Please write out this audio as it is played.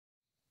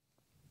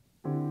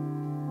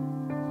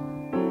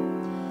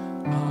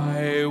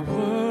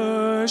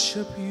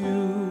worship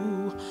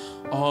you,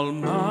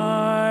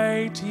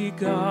 Almighty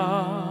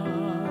God.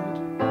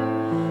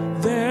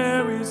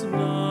 There is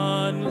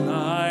none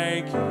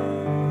like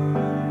you.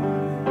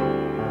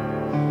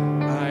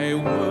 I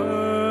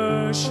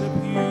worship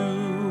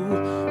you,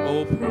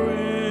 O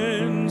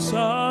Prince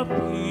of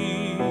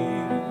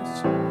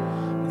Peace.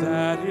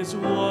 That is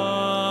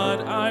what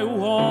I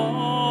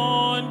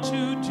want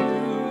to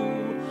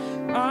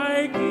do.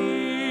 I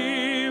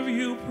give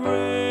you praise,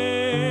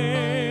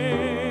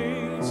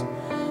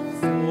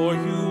 for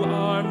you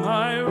are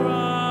my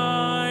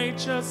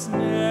righteousness.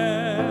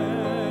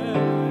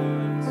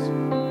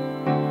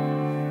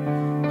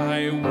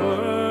 I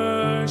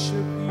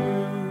worship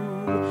you,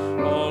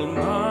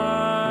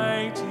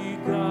 Almighty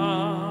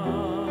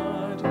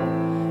God.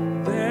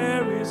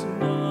 There is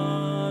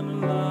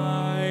none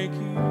like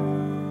you.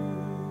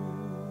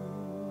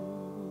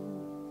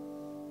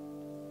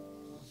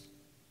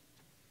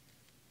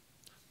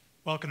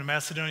 Welcome to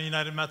Macedonia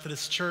United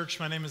Methodist Church.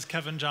 My name is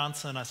Kevin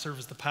Johnson. I serve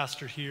as the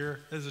pastor here.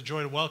 It is a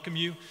joy to welcome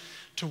you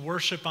to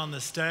worship on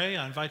this day.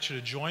 I invite you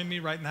to join me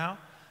right now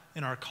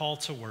in our call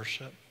to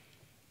worship.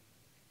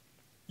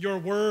 Your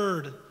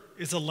word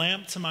is a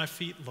lamp to my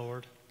feet,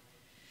 Lord.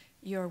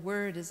 Your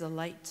word is a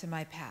light to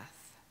my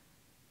path.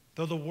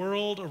 Though the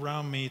world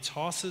around me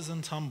tosses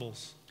and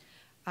tumbles,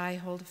 I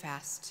hold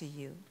fast to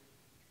you.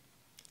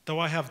 though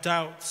I have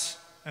doubts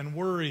and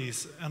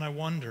worries and I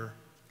wonder,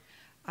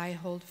 I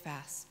hold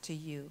fast to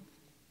you.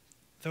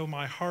 though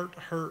my heart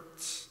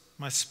hurts,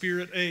 my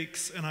spirit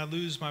aches, and I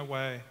lose my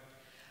way,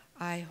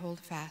 I hold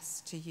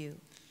fast to you.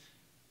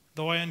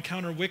 though I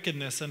encounter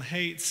wickedness and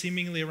hate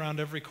seemingly around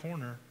every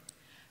corner,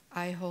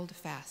 I hold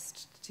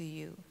fast to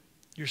you.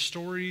 your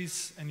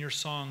stories and your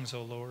songs,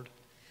 O Lord,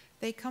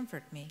 They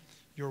comfort me.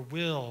 your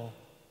will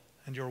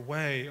and your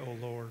way, O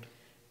Lord,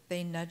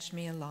 They nudge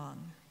me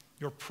along.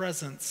 your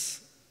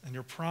presence and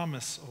your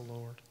promise, O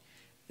Lord.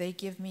 They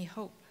give me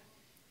hope.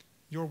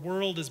 Your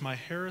world is my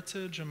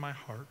heritage and my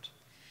heart.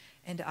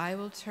 And I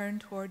will turn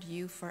toward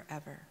you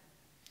forever.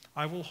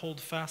 I will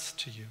hold fast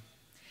to you.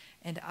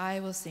 And I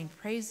will sing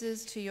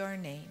praises to your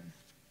name.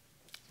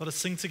 Let us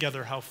sing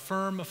together, How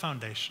Firm a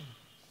Foundation.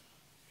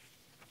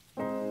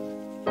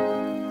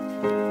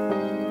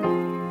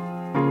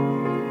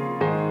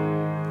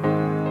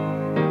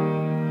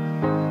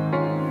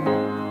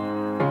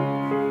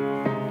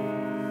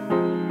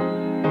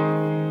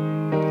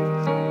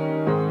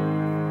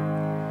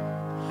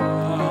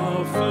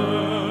 How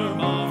firm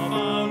a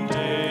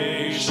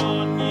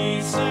foundation,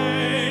 ye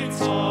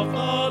saints of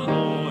the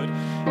Lord,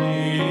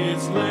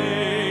 is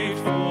laid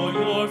for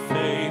your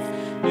faith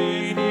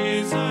in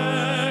his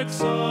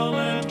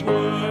excellent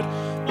word.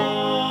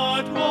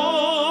 What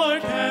more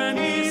can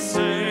he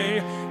say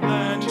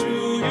than to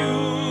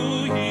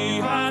you he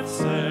hath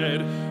said?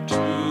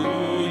 To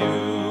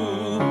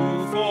you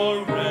who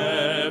for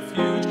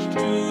refuge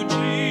to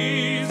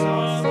Jesus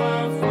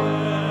have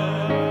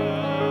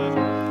fled.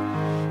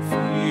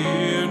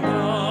 Fear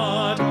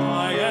not,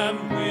 I am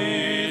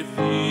with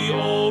thee,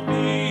 oh,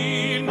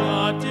 be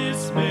not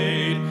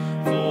dismayed,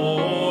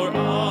 for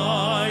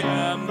I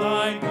am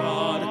thy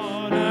God,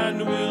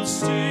 and will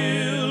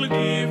still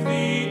give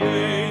thee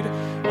aid.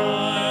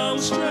 I'll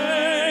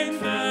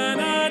strengthen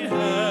and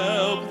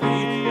help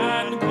thee,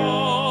 and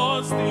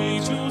cause thee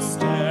to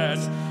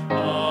stand,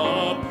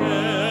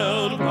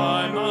 upheld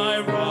by my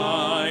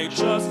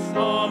righteous,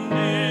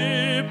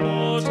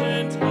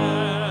 omnipotent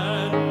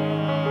hand.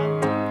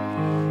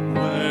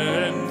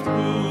 When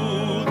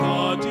through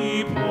the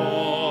deep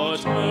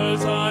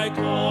waters I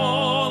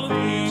call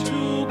thee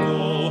to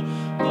go,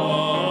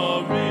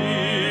 the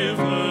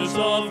rivers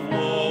of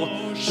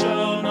woe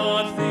shall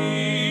not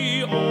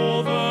thee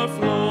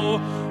overflow.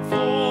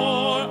 For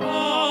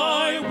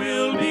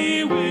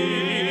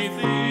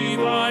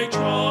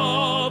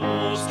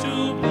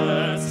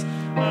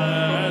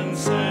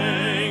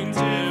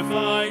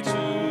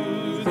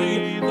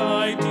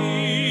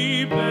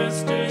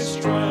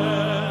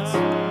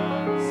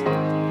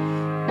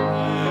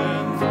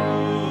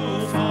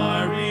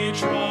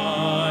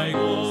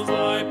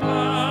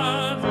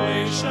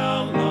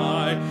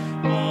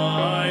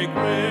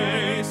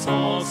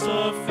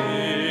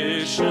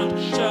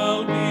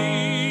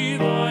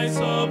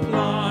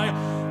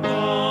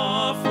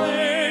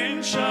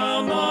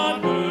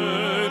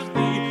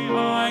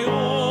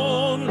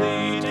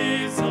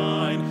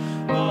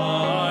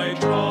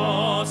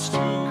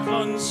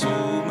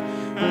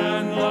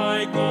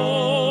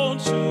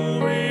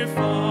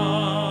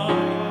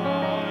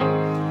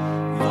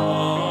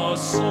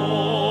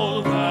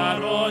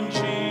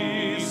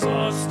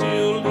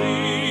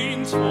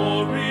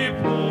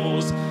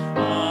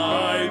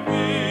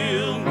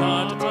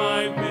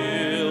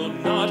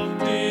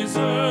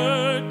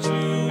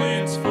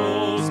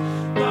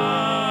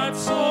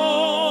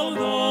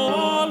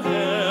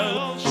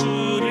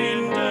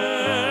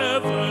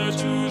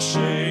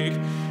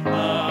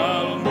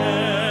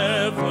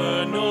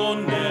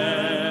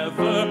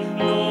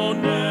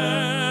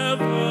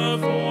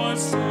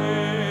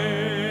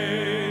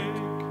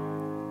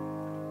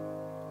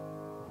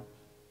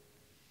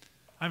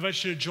I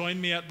invite you to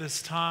join me at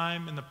this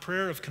time in the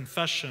prayer of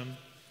confession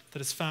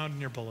that is found in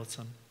your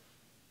bulletin.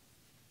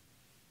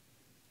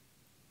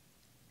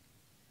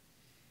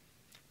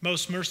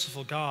 Most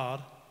merciful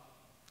God,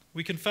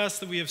 we confess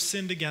that we have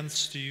sinned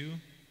against you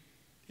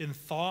in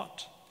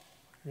thought,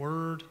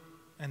 word,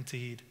 and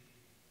deed,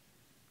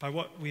 by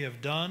what we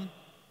have done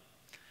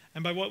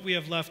and by what we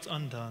have left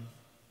undone.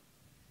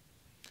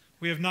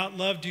 We have not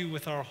loved you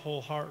with our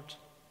whole heart.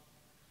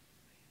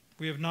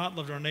 We have not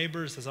loved our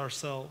neighbors as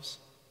ourselves.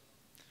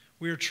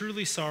 We are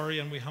truly sorry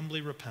and we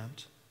humbly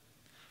repent.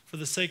 For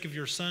the sake of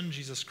your Son,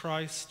 Jesus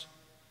Christ,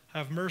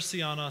 have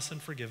mercy on us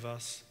and forgive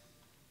us,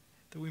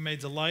 that we may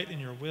delight in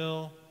your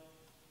will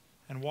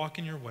and walk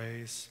in your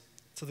ways,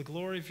 to the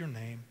glory of your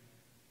name.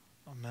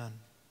 Amen.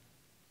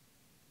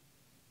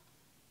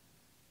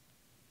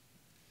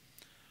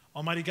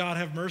 Almighty God,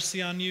 have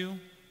mercy on you,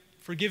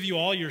 forgive you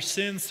all your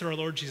sins through our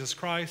Lord Jesus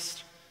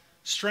Christ,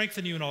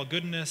 strengthen you in all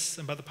goodness,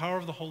 and by the power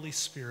of the Holy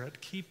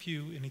Spirit, keep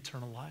you in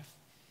eternal life.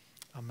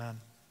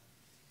 Amen.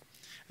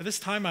 At this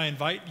time, I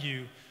invite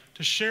you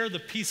to share the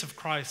peace of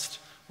Christ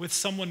with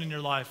someone in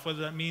your life,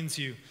 whether that means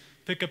you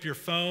pick up your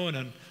phone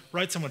and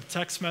write someone a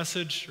text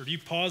message, or you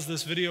pause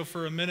this video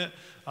for a minute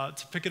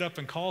to pick it up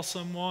and call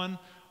someone,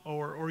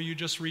 or you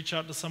just reach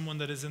out to someone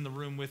that is in the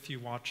room with you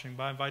watching.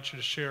 But I invite you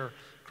to share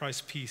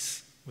Christ's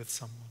peace with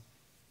someone.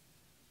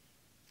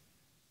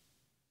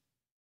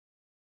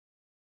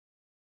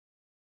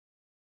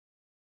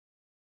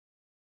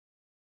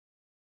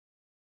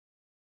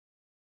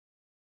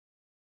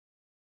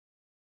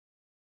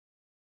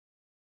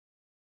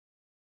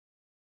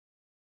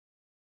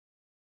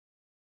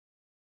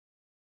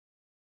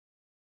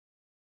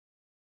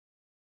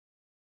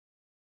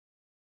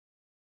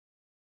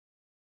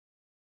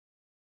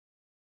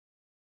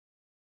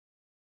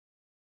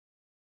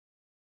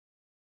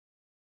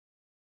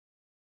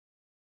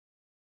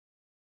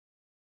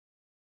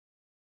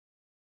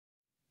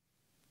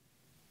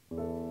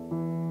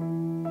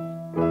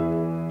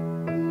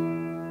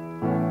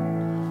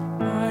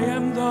 I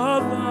am the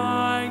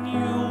vine,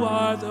 you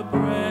are the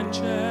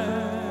branches.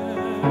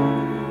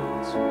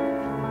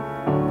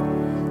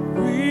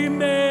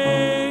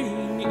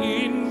 Remain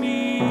in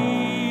me.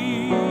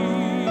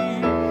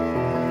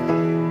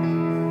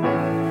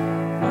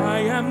 I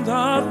am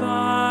the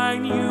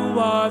vine, you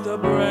are the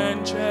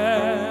branches.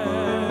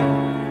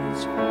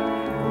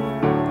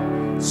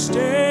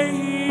 Stay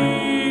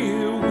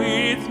here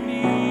with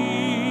me.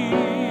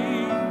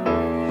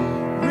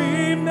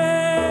 Remain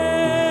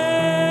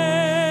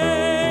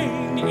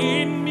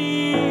in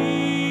me.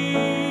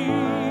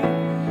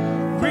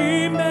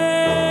 Remain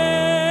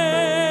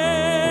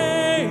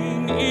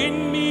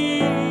in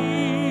me.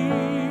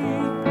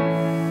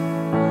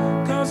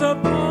 'Cause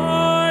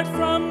apart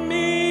from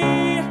me,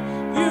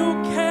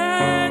 you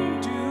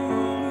can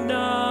do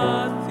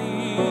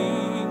nothing.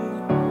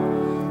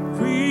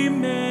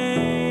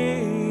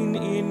 Remain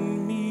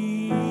in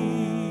me.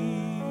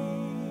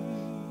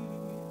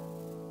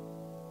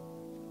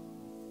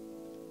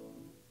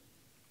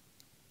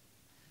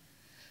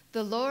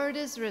 The Lord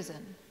is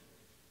risen.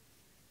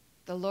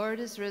 The Lord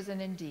is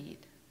risen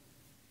indeed.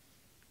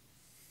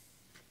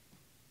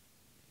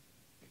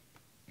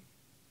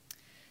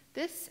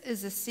 This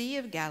is the Sea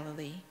of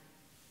Galilee.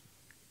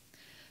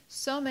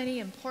 So many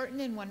important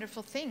and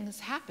wonderful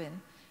things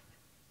happen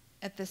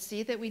at the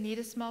sea that we need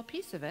a small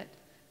piece of it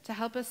to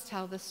help us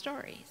tell the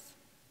stories.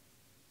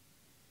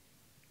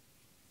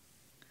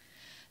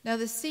 Now,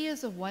 the sea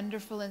is a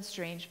wonderful and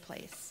strange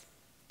place.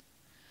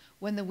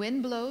 When the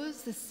wind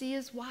blows, the sea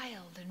is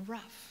wild and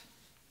rough.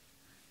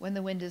 When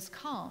the wind is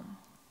calm,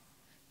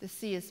 the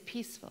sea is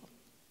peaceful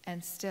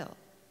and still.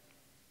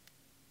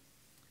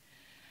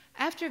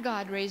 After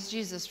God raised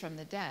Jesus from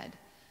the dead,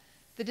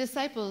 the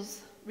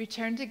disciples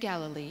returned to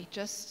Galilee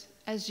just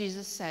as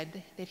Jesus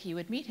said that he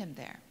would meet him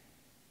there.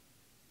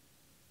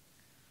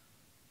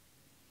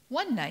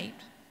 One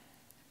night,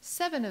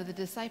 7 of the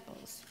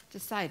disciples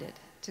decided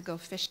to go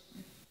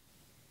fishing.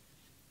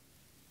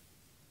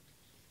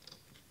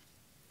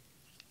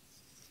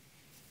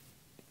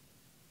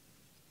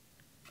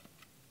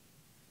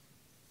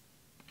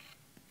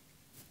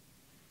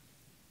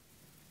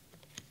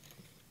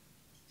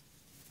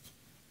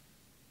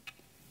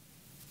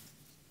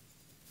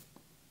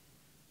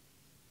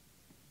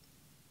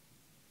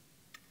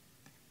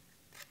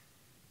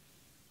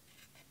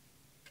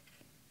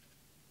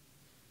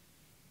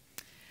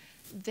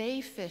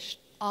 They fished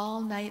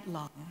all night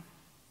long.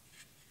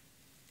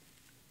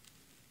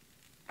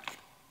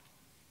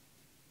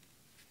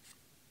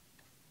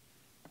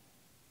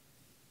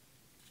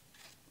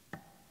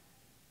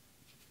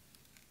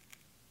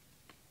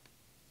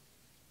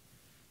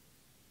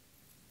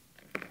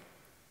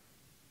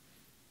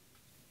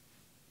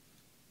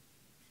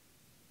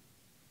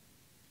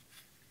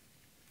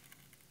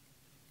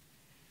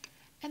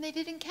 And they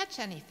didn't catch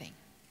anything.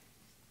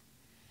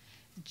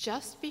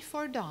 Just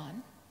before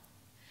dawn,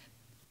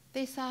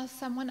 they saw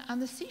someone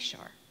on the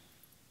seashore.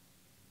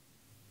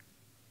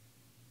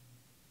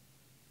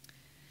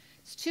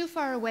 It's too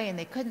far away and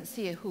they couldn't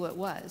see who it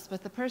was,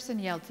 but the person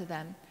yelled to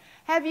them,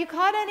 "Have you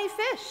caught any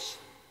fish?"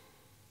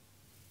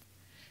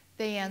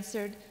 They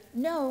answered,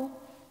 "No."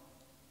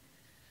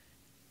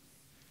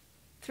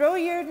 "Throw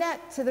your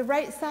net to the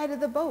right side of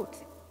the boat,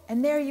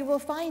 and there you will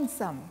find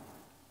some."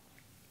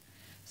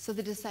 So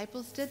the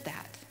disciples did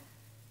that.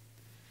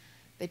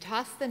 They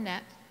tossed the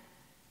net,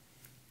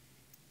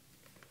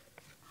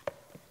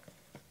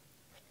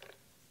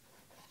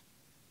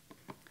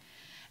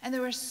 and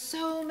there were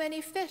so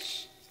many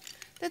fish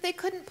that they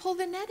couldn't pull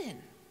the net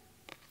in.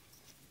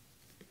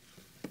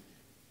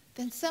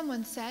 Then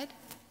someone said,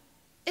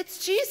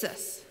 "It's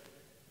Jesus."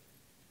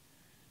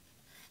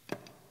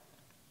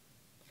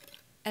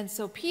 And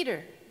so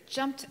Peter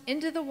jumped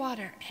into the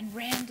water and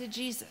ran to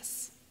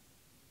Jesus.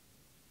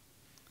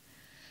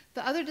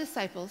 The other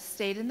disciples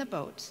stayed in the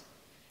boat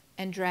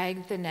and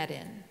dragged the net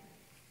in.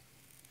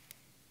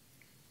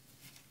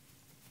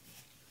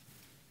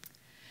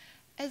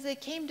 As they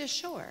came to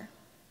shore,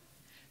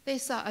 they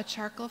saw a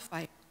charcoal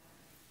fire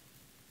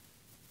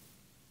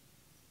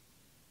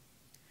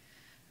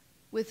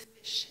with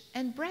fish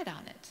and bread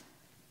on it.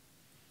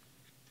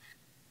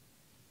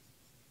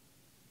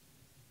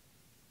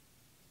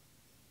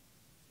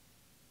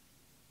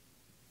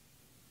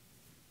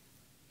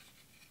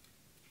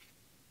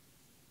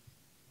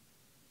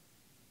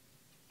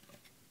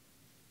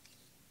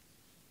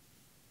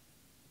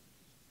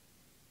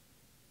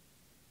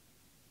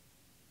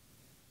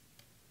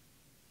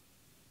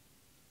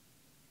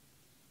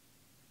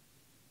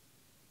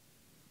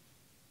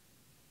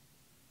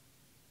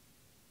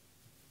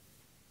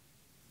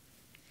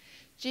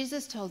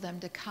 Jesus told them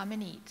to come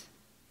and eat.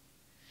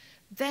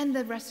 Then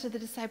the rest of the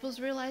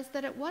disciples realized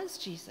that it was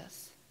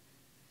Jesus.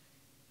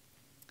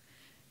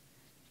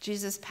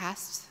 Jesus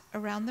passed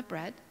around the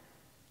bread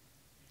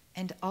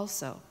and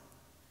also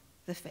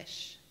the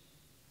fish.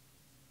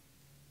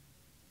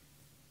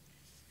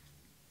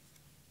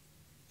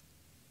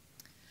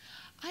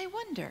 I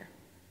wonder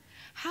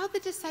how the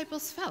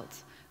disciples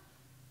felt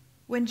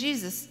when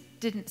Jesus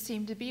didn't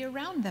seem to be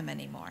around them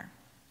anymore.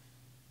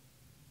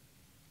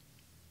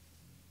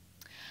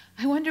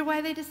 I wonder why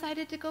they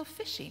decided to go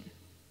fishing.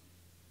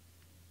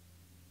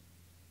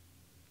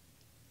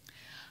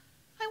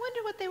 I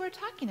wonder what they were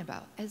talking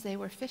about as they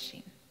were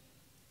fishing.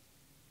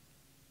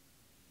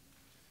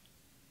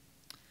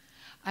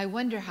 I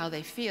wonder how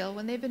they feel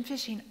when they've been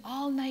fishing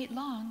all night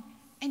long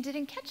and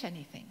didn't catch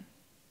anything.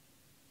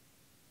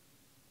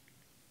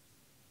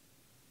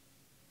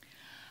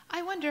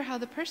 I wonder how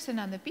the person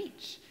on the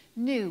beach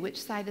knew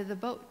which side of the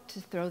boat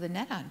to throw the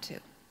net onto.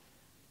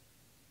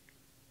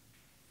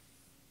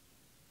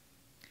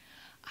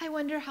 I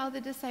wonder how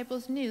the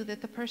disciples knew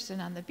that the person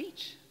on the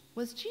beach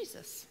was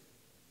Jesus.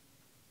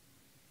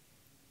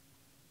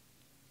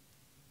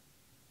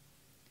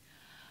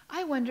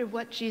 I wonder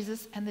what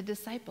Jesus and the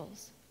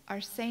disciples are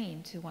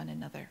saying to one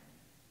another.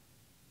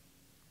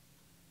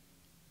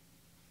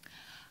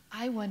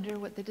 I wonder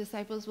what the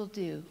disciples will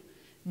do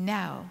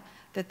now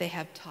that they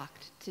have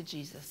talked to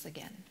Jesus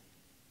again.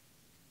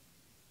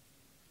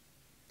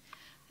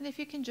 And if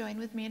you can join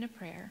with me in a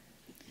prayer.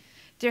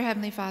 Dear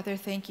Heavenly Father,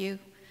 thank you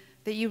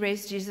that you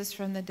raised Jesus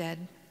from the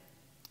dead.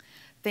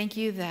 Thank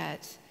you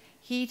that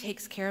he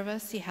takes care of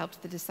us. He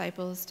helped the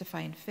disciples to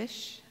find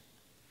fish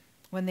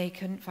when they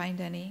couldn't find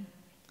any.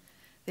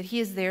 That he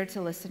is there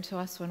to listen to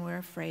us when we're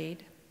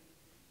afraid.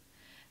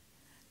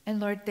 And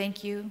Lord,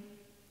 thank you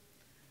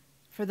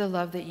for the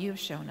love that you have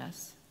shown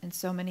us in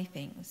so many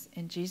things.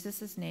 In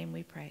Jesus' name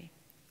we pray.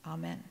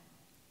 Amen.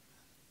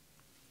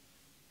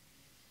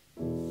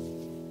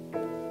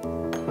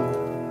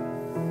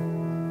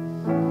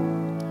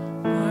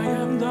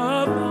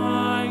 The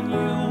vine,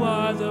 you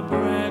are the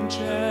branches.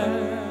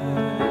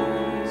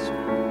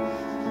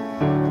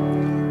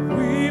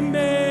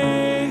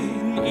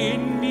 Remain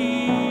in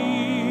me.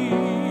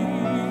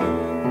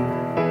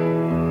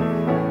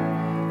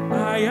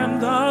 I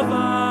am the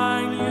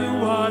vine,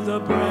 you are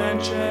the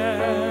branches.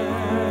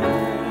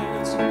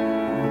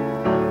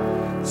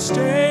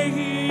 Stay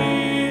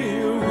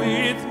here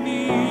with me.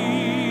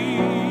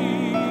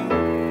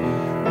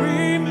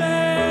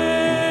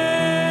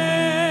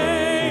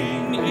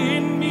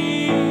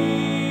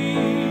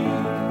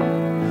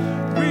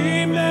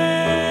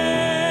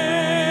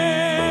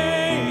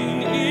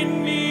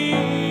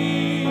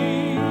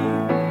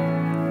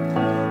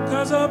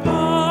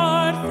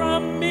 Apart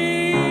from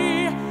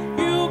me,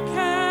 you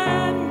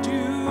can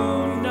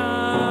do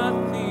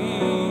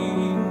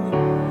nothing.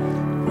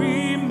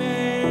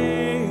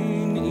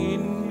 Remain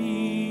in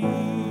me. I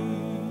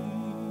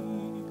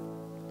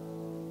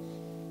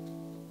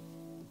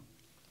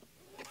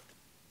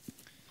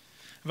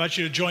invite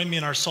you to join me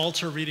in our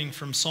Psalter reading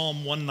from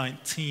Psalm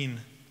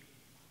 119.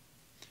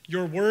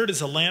 Your word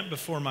is a lamp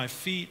before my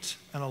feet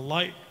and a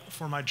light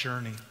for my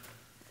journey.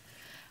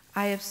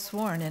 I have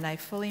sworn, and I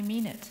fully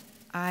mean it.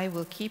 I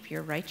will keep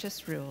your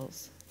righteous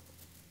rules.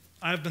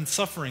 I have been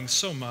suffering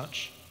so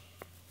much.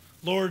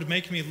 Lord,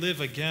 make me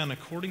live again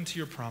according to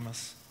your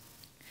promise.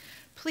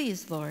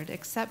 Please, Lord,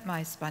 accept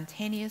my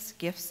spontaneous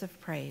gifts of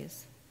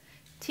praise.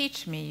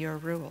 Teach me your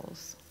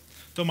rules.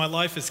 Though my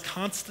life is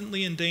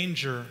constantly in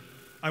danger,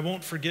 I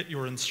won't forget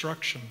your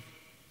instruction.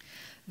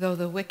 Though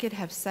the wicked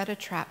have set a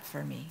trap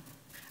for me,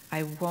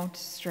 I won't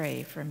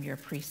stray from your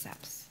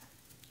precepts.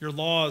 Your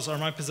laws are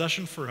my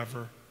possession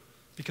forever,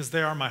 because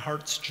they are my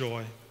heart's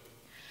joy.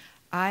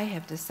 I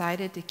have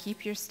decided to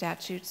keep your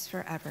statutes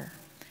forever,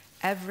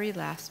 every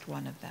last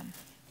one of them.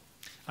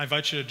 I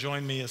invite you to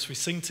join me as we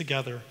sing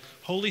together,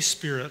 Holy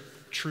Spirit,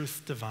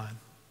 Truth Divine.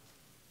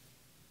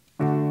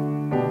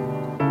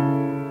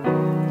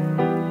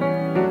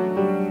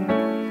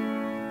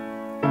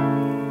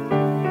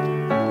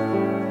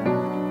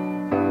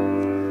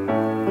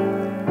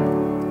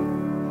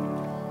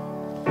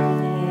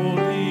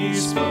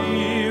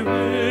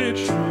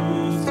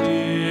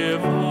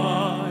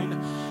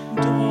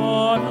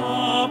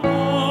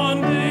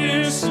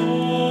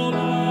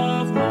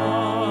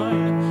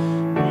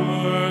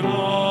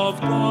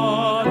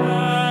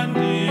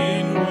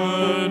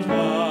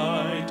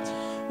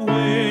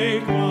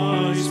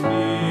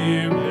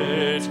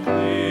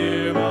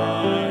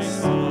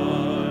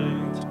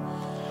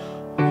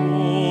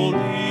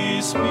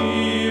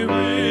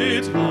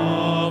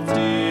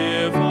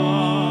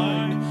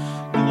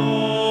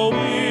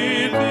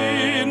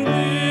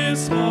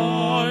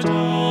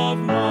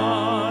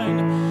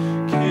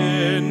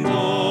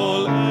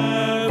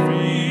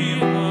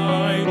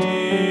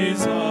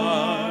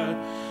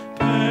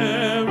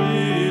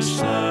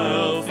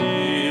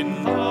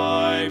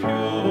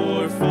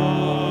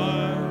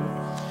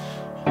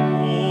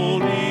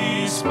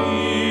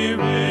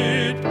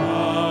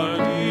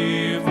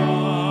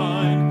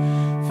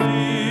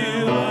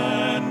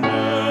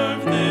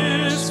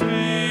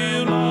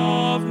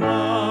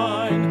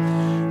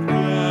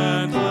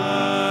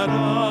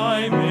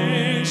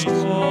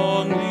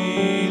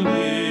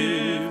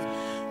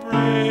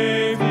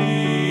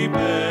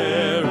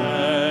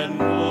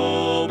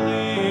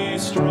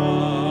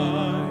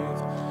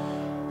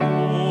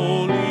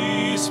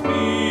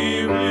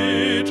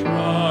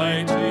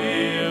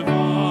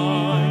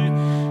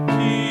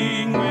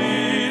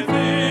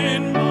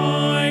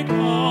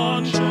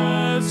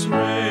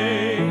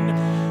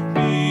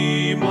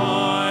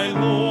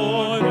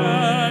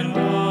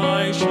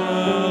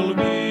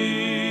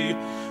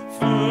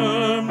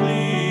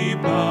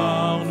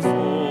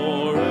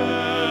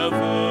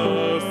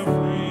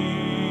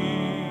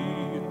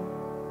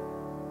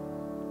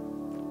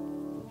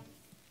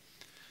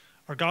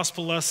 Our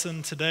gospel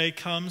lesson today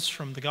comes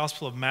from the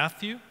Gospel of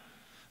Matthew,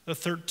 the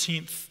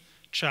 13th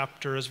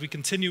chapter. As we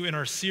continue in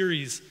our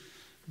series,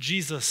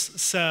 Jesus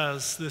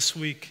says this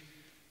week,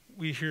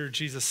 we hear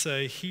Jesus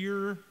say,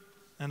 "Hear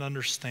and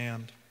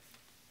understand."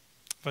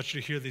 I invite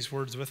you to hear these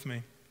words with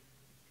me.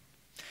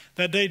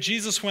 That day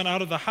Jesus went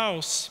out of the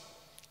house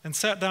and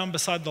sat down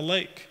beside the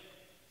lake.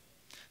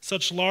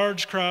 Such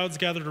large crowds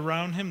gathered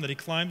around him that he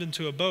climbed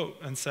into a boat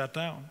and sat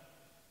down.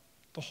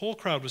 The whole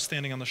crowd was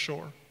standing on the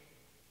shore.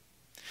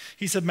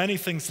 He said many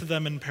things to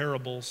them in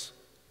parables.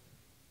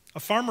 A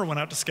farmer went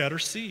out to scatter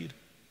seed.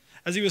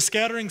 As he was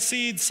scattering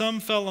seed, some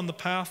fell on the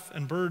path,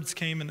 and birds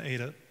came and ate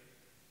it.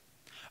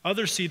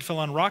 Other seed fell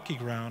on rocky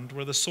ground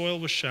where the soil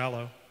was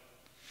shallow.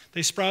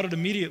 They sprouted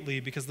immediately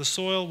because the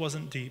soil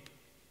wasn't deep.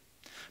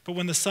 But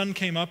when the sun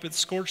came up, it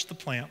scorched the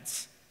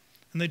plants,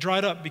 and they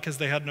dried up because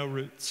they had no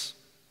roots.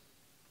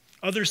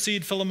 Other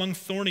seed fell among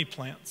thorny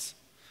plants.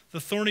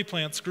 The thorny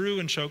plants grew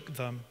and choked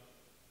them.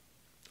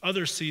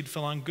 Other seed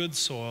fell on good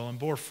soil and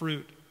bore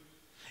fruit.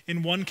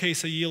 In one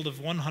case, a yield of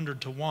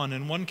 100 to 1.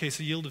 In one case,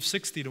 a yield of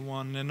 60 to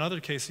 1. In another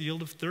case, a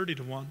yield of 30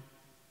 to 1.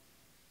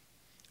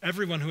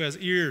 Everyone who has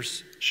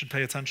ears should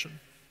pay attention.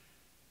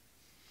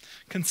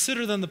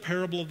 Consider then the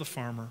parable of the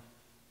farmer.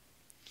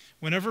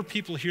 Whenever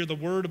people hear the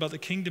word about the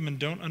kingdom and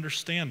don't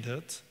understand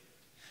it,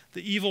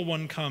 the evil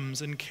one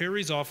comes and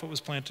carries off what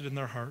was planted in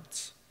their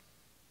hearts.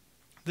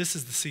 This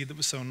is the seed that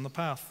was sown on the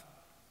path.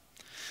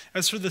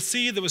 As for the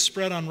seed that was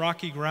spread on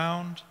rocky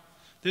ground,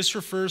 this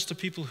refers to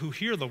people who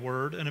hear the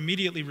word and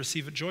immediately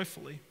receive it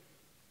joyfully.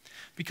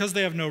 Because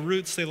they have no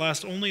roots, they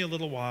last only a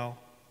little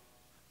while.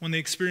 When they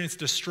experience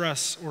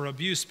distress or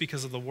abuse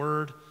because of the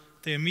word,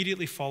 they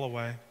immediately fall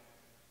away.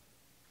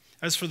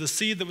 As for the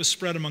seed that was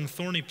spread among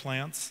thorny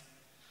plants,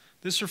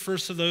 this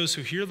refers to those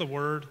who hear the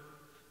word,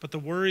 but the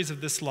worries of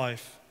this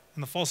life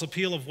and the false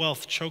appeal of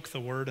wealth choke the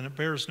word, and it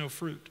bears no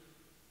fruit.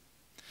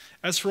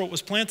 As for what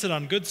was planted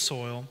on good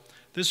soil,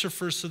 this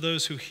refers to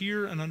those who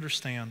hear and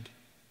understand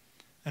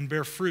and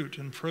bear fruit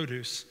and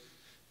produce.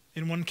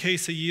 In one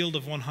case, a yield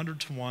of 100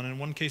 to 1, in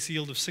one case, a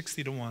yield of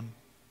 60 to 1,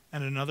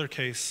 and in another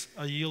case,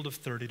 a yield of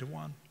 30 to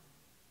 1.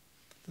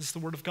 This is the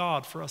word of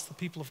God for us, the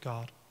people of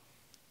God.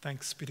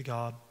 Thanks be to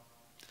God.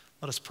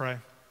 Let us pray.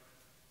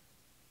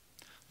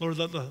 Lord,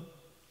 let the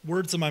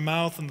words of my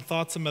mouth and the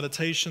thoughts and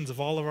meditations of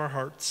all of our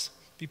hearts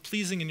be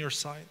pleasing in your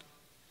sight.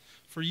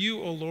 For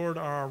you, O Lord,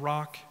 are our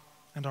rock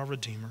and our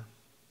Redeemer.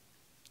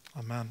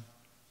 Amen.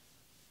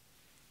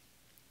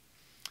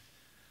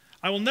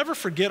 I will never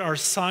forget our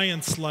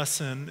science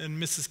lesson in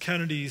Mrs.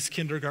 Kennedy's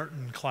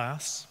kindergarten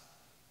class.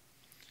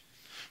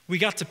 We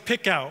got to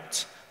pick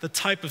out the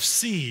type of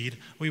seed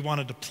we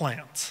wanted to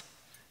plant,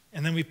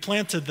 and then we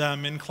planted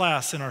them in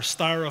class in our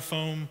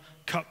styrofoam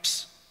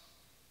cups.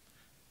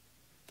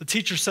 The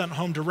teacher sent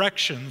home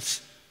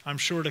directions, I'm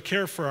sure, to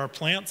care for our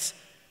plants.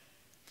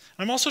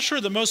 I'm also sure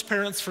that most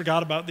parents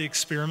forgot about the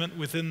experiment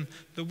within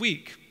the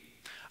week.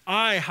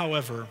 I,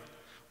 however,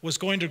 was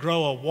going to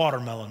grow a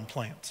watermelon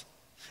plant,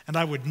 and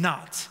I would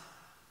not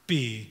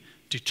be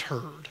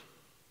deterred.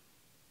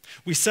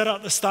 We set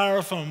out the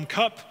styrofoam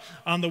cup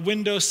on the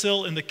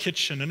windowsill in the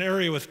kitchen, an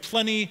area with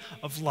plenty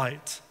of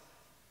light.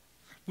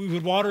 We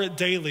would water it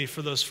daily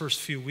for those first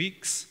few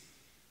weeks,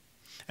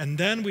 and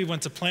then we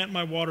went to plant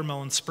my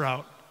watermelon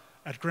sprout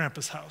at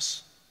Grandpa's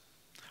house.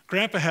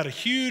 Grandpa had a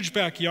huge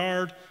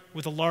backyard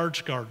with a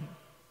large garden,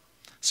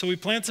 so we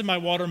planted my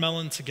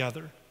watermelon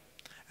together,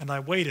 and I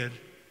waited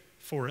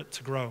for it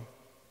to grow.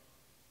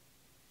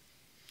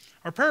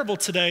 Our parable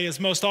today is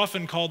most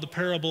often called the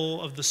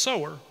parable of the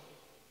sower,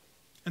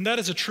 and that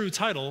is a true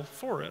title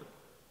for it.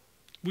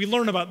 We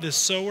learn about this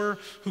sower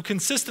who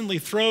consistently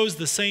throws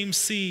the same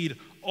seed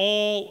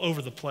all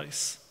over the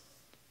place.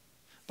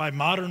 By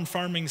modern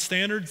farming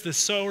standards, this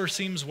sower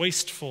seems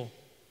wasteful.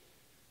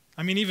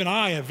 I mean, even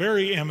I, a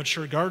very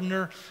amateur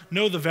gardener,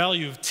 know the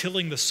value of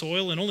tilling the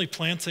soil and only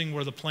planting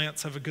where the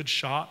plants have a good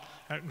shot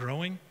at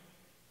growing.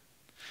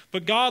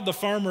 But God, the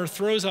farmer,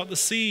 throws out the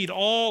seed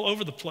all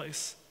over the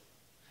place.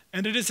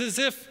 And it is as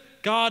if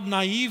God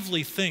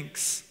naively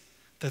thinks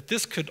that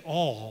this could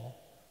all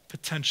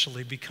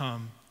potentially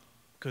become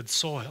good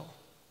soil.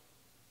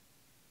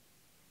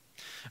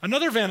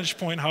 Another vantage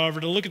point, however,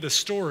 to look at this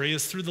story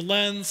is through the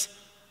lens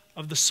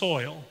of the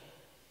soil.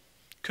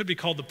 It could be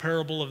called the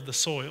parable of the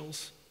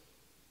soils.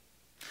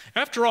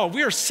 After all,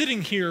 we are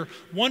sitting here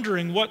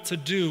wondering what to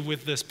do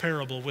with this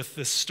parable, with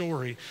this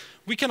story.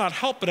 We cannot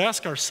help but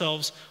ask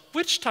ourselves,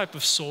 which type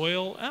of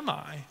soil am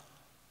I?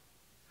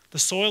 The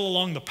soil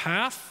along the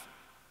path?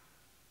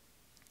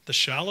 The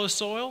shallow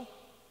soil?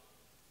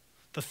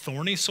 The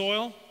thorny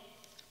soil?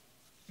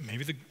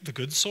 Maybe the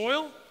good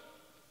soil?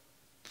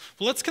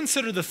 Well, let's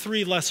consider the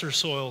three lesser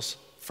soils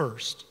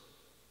first.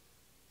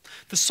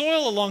 The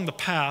soil along the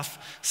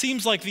path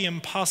seems like the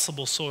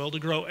impossible soil to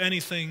grow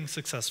anything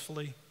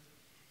successfully.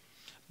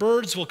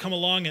 Birds will come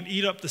along and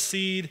eat up the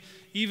seed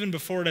even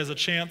before it has a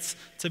chance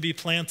to be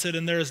planted,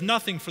 and there is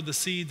nothing for the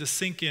seed to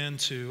sink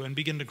into and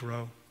begin to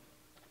grow.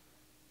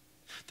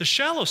 The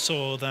shallow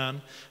soil,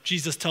 then,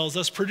 Jesus tells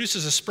us,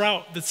 produces a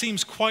sprout that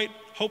seems quite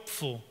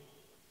hopeful.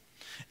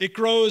 It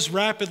grows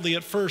rapidly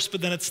at first,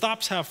 but then it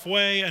stops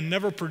halfway and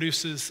never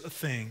produces a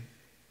thing.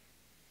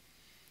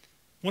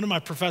 One of my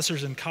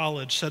professors in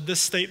college said this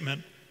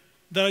statement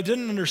that I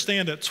didn't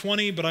understand at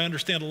 20, but I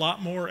understand a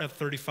lot more at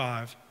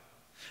 35.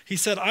 He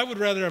said, I would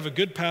rather have a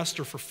good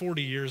pastor for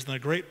 40 years than a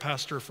great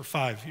pastor for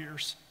 5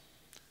 years.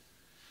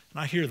 And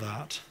I hear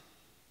that.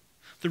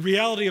 The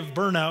reality of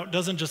burnout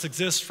doesn't just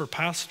exist for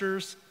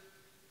pastors.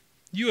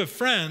 You have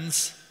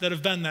friends that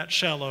have been that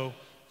shallow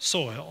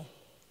soil.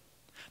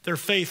 Their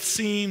faith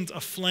seemed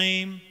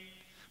aflame,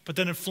 but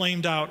then it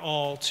flamed out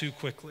all too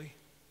quickly.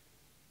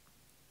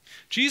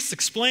 Jesus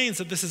explains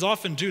that this is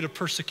often due to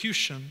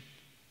persecution.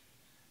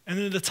 And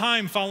in the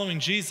time following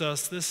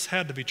Jesus, this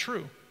had to be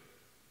true.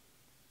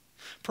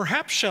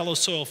 Perhaps shallow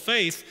soil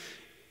faith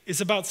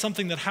is about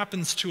something that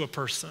happens to a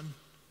person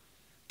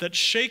that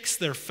shakes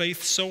their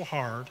faith so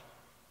hard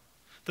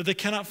that they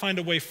cannot find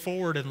a way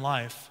forward in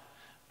life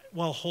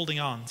while holding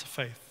on to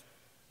faith.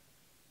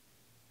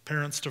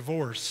 Parents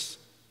divorce,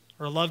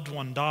 or a loved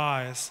one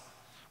dies,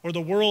 or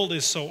the world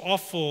is so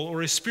awful,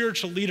 or a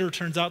spiritual leader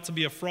turns out to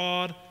be a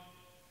fraud,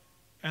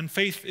 and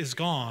faith is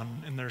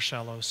gone in their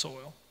shallow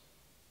soil.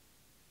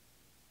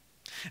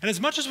 And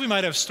as much as we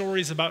might have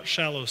stories about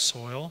shallow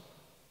soil,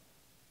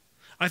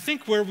 I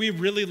think where we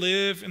really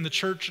live in the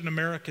church in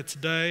America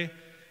today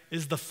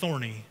is the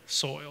thorny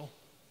soil.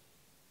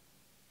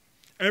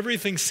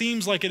 Everything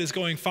seems like it is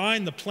going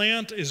fine. The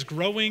plant is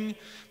growing,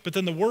 but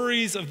then the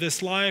worries of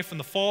this life and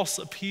the false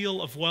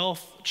appeal of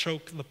wealth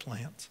choke the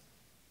plant.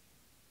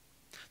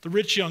 The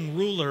rich young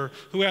ruler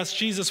who asked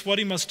Jesus what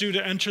he must do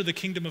to enter the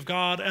kingdom of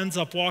God ends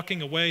up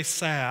walking away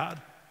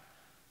sad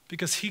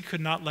because he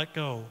could not let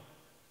go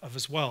of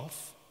his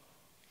wealth.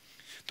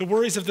 The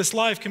worries of this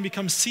life can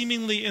become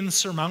seemingly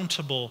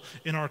insurmountable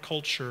in our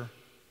culture.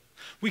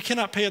 We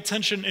cannot pay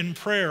attention in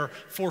prayer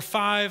for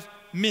 5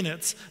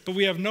 minutes, but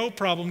we have no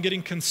problem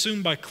getting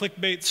consumed by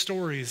clickbait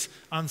stories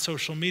on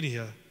social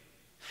media.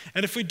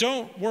 And if we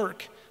don't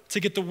work to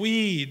get the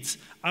weeds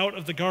out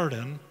of the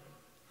garden,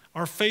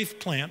 our faith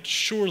plant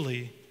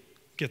surely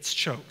gets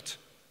choked.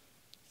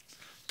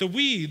 The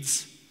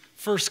weeds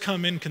first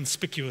come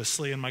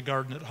inconspicuously in my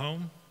garden at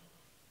home.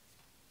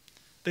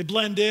 They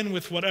blend in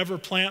with whatever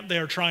plant they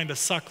are trying to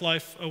suck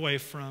life away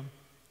from.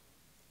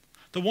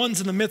 The ones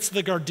in the midst of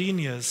the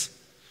gardenias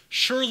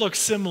sure look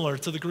similar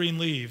to the green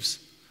leaves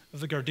of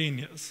the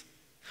gardenias.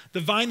 The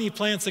viney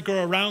plants that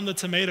grow around the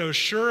tomatoes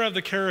sure have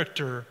the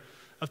character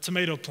of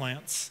tomato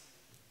plants.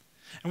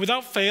 And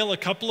without fail, a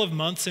couple of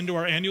months into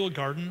our annual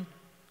garden,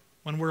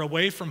 when we're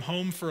away from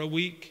home for a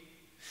week,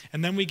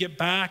 and then we get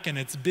back and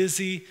it's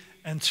busy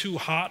and too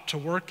hot to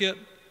work it,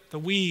 the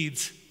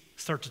weeds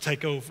start to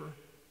take over.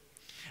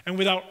 And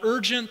without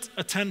urgent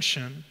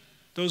attention,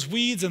 those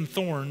weeds and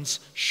thorns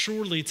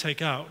surely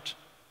take out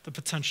the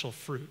potential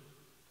fruit.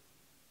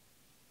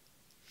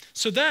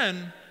 So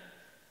then,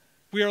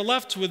 we are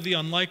left with the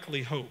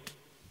unlikely hope.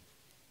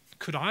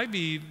 Could I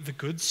be the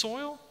good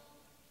soil?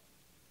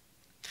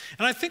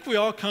 And I think we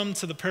all come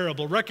to the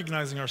parable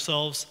recognizing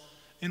ourselves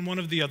in one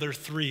of the other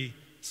three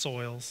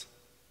soils.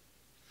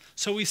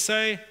 So we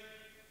say,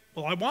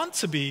 well, I want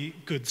to be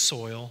good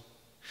soil.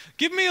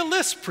 Give me a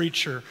list,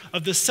 preacher,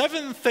 of the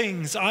 7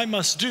 things I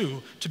must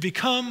do to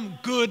become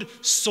good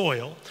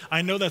soil.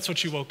 I know that's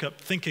what you woke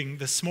up thinking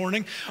this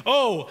morning.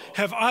 Oh,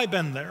 have I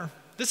been there?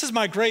 This is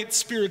my great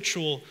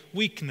spiritual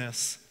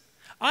weakness.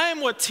 I am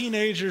what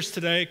teenagers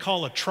today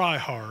call a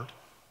try-hard.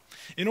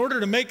 In order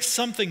to make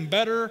something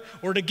better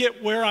or to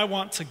get where I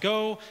want to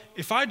go,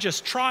 if I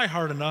just try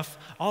hard enough,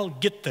 I'll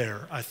get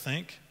there, I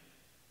think.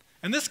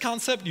 And this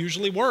concept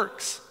usually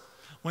works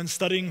when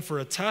studying for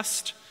a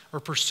test or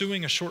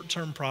pursuing a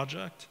short-term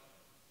project.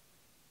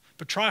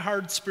 But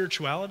try-hard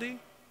spirituality,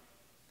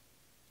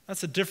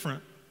 that's a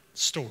different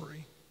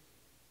story.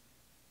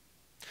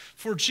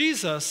 For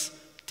Jesus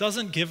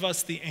doesn't give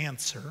us the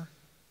answer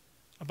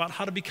about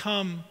how to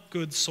become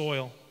good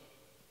soil.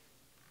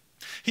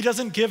 He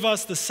doesn't give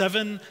us the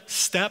 7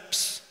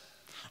 steps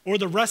or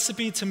the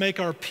recipe to make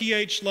our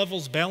pH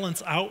levels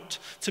balance out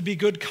to be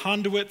good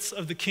conduits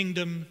of the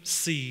kingdom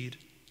seed.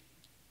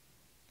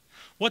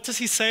 What does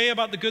he say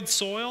about the good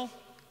soil?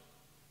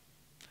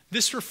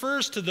 This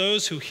refers to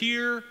those who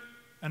hear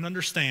and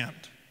understand.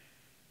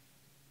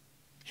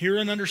 Hear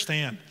and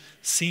understand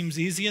seems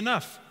easy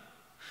enough.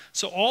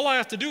 So all I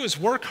have to do is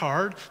work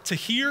hard to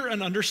hear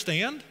and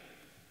understand,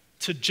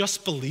 to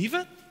just believe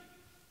it?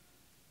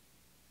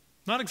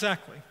 Not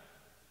exactly.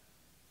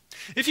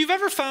 If you've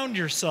ever found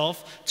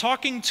yourself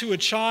talking to a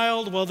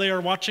child while they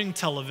are watching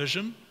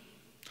television,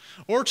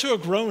 or to a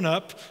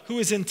grown-up who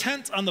is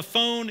intent on the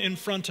phone in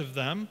front of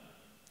them,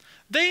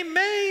 they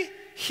may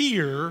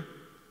hear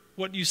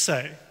what you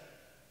say.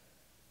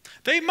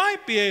 They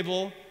might be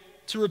able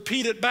to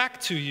repeat it back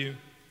to you.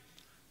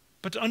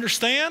 But to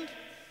understand,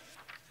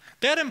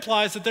 that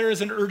implies that there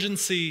is an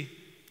urgency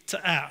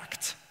to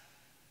act.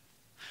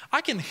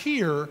 I can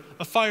hear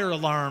a fire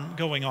alarm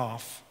going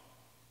off.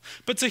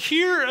 But to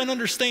hear and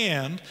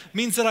understand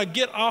means that I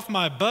get off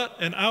my butt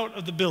and out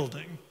of the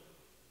building.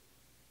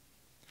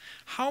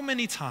 How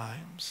many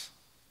times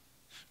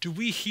do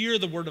we hear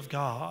the word of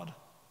God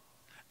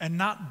and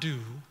not do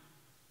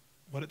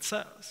what it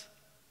says?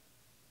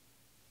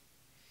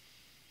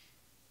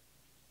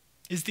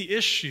 Is the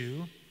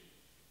issue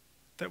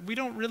that we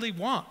don't really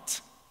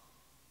want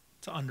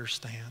to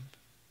understand?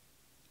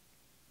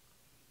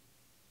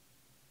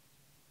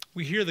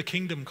 We hear the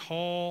kingdom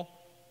call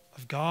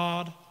of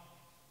God,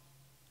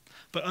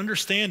 but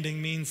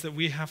understanding means that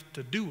we have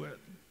to do it.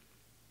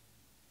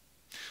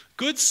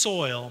 Good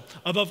soil,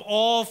 above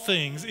all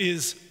things,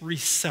 is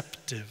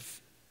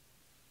receptive.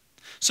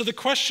 So the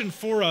question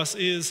for us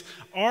is,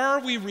 are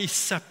we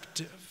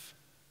receptive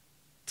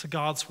to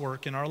God's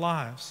work in our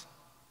lives?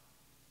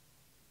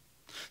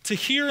 To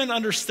hear and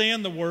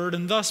understand the word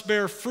and thus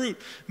bear fruit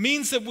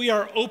means that we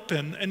are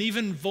open and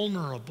even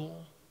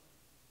vulnerable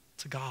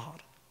to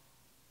God.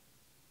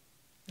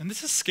 And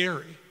this is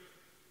scary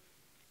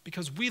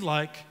because we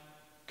like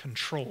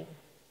control.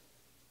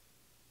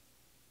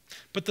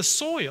 But the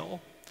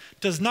soil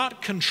does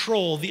not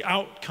control the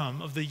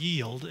outcome of the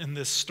yield in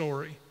this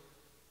story.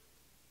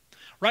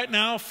 Right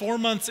now, 4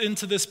 months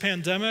into this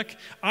pandemic,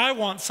 I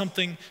want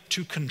something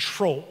to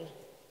control.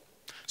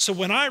 So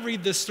when I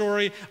read this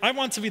story, I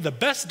want to be the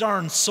best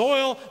darn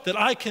soil that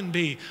I can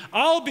be.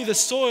 I'll be the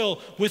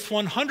soil with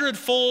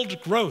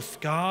 100-fold growth,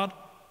 God.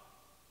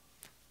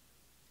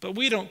 But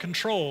we don't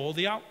control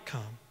the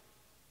outcome.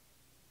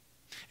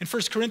 In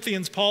 1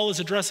 Corinthians, Paul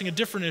is addressing a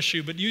different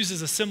issue, but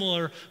uses a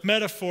similar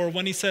metaphor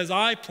when he says,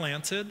 I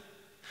planted,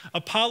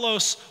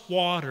 Apollos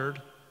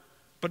watered,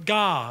 but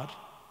God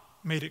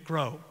made it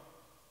grow.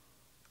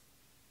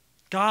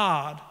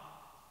 God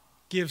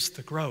gives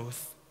the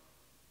growth,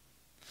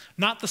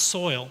 not the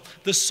soil.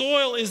 The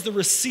soil is the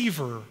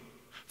receiver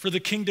for the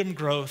kingdom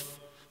growth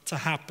to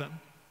happen.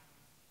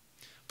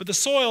 But the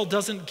soil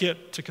doesn't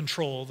get to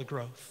control the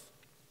growth.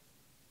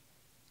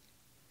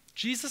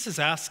 Jesus is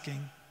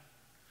asking,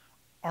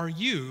 are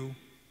you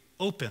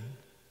open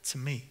to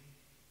me?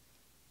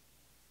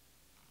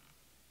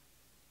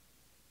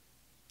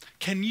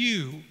 Can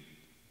you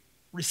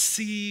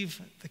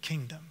receive the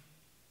kingdom?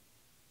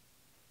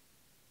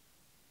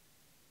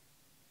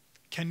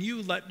 Can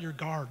you let your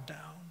guard down?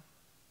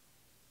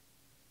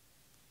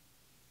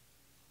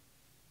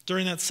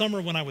 During that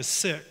summer when I was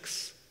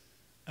 6,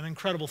 an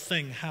incredible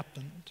thing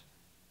happened.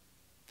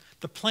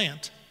 The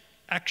plant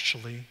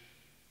actually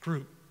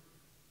grew.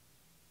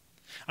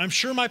 I'm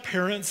sure my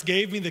parents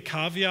gave me the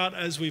caveat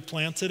as we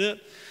planted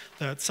it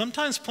that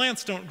sometimes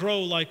plants don't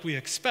grow like we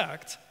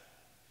expect,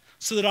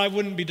 so that I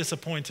wouldn't be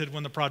disappointed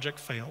when the project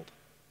failed.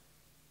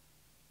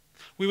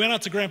 We went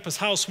out to Grandpa's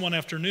house one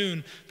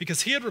afternoon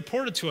because he had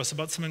reported to us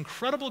about some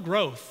incredible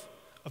growth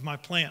of my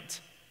plant.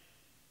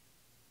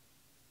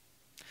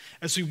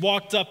 As we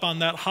walked up on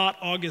that hot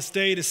August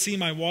day to see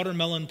my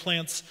watermelon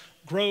plant's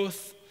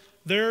growth,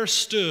 there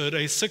stood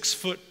a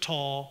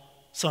 6-foot-tall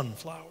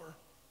sunflower.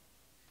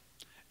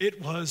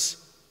 It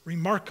was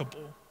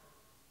remarkable.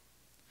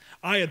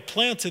 I had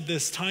planted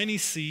this tiny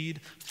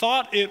seed,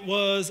 thought it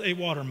was a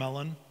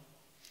watermelon,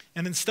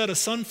 and instead a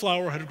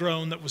sunflower had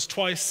grown that was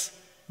twice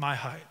my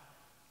height.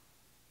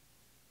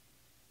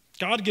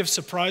 God gives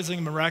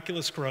surprising,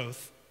 miraculous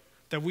growth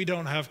that we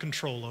don't have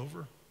control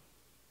over.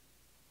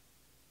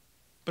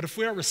 But if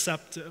we are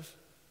receptive,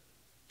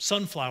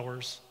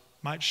 sunflowers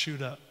might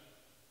shoot up.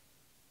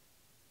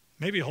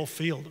 Maybe a whole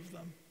field of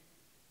them.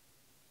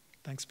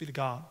 Thanks be to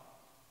God.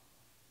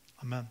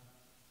 Amen.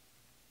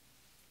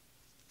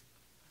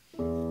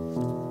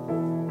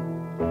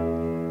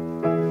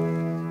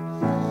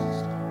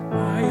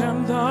 I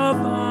am the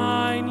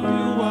vine, you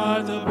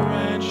are the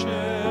branches.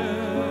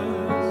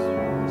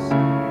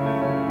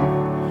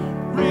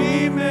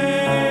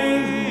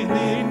 Remain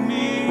in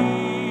me.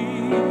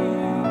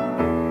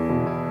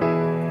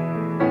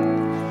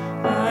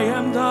 I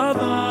am the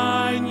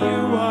vine, you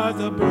are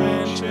the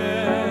branches.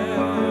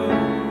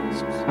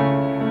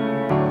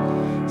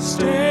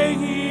 Stay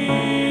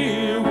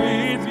here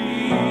with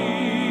me.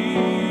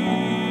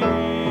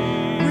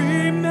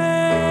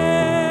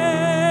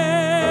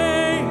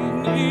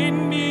 Remain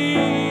in me.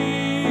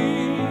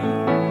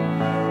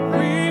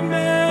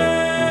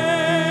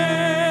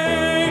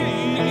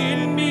 Remain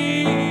in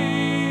me.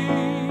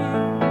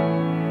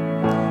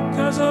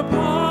 'Cause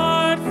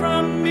apart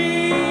from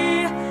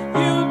me,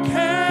 you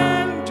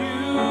can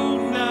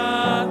do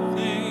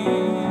nothing.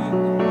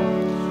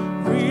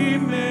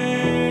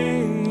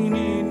 Remain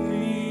in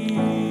me.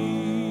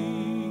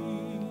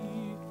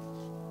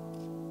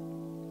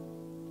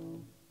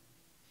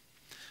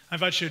 I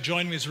invite you to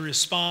join me as we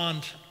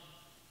respond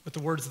with the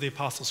words of the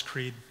Apostles'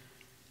 Creed.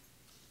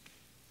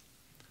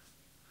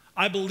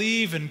 I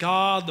believe in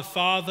God, the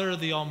Father,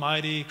 the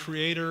Almighty,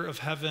 creator of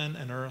heaven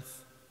and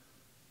earth.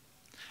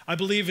 I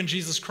believe in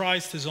Jesus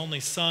Christ, his only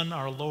Son,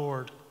 our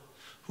Lord,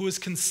 who was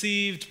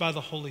conceived by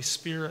the Holy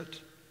Spirit,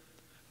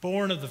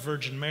 born of the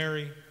Virgin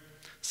Mary,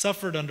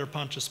 suffered under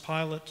Pontius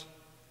Pilate,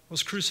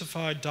 was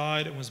crucified,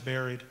 died, and was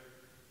buried.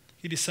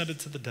 He descended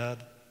to the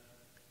dead.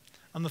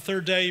 On the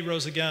third day he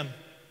rose again.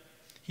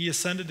 He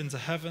ascended into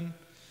heaven,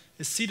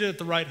 is seated at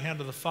the right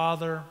hand of the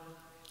Father,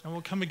 and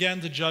will come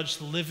again to judge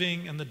the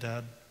living and the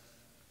dead.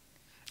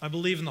 I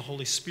believe in the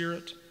Holy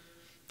Spirit,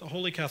 the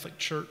Holy Catholic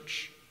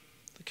Church,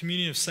 the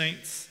communion of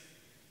saints,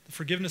 the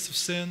forgiveness of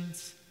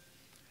sins,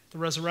 the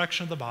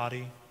resurrection of the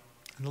body,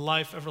 and the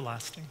life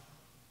everlasting.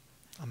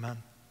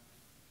 Amen.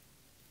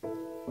 I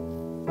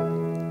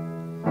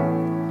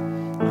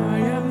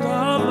am the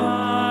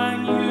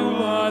vine, you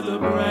are the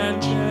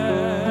branches.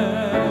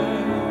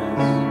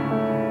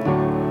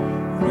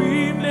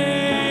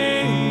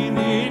 Remain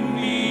in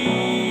me.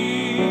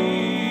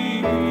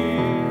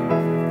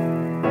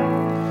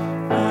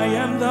 I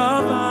am the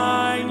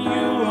vine, you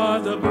are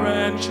the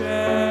branches.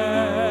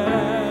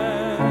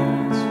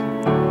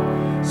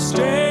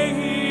 Stay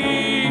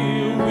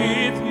here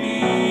with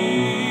me.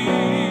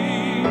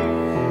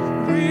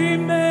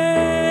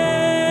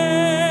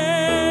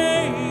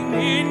 Remain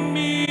in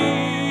me.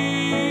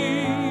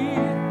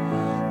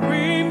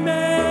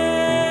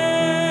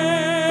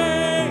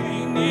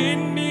 Remain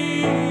in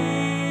me.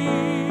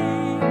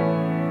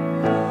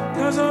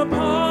 'Cause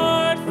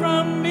apart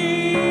from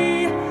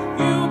me,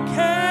 you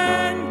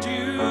can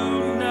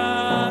do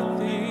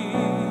nothing.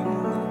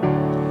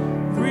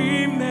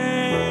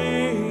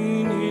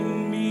 Remain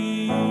in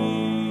me.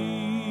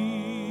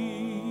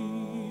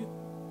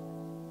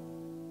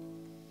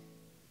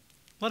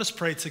 Let us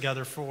pray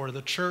together for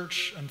the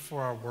church and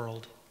for our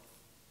world.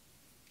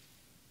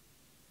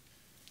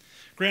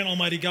 Grant,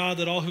 Almighty God,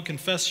 that all who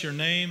confess your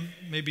name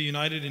may be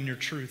united in your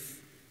truth,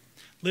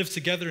 live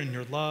together in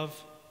your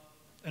love,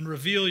 and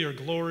reveal your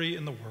glory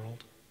in the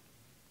world.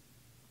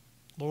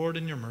 Lord,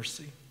 in your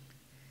mercy.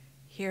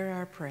 Hear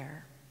our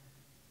prayer.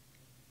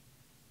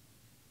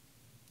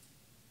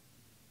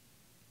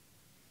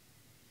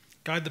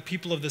 Guide the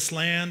people of this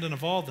land and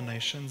of all the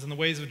nations in the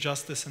ways of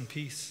justice and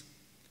peace,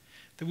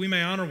 that we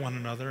may honor one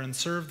another and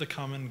serve the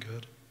common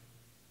good.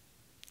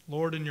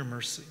 Lord, in your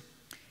mercy.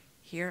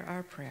 Hear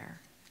our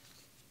prayer.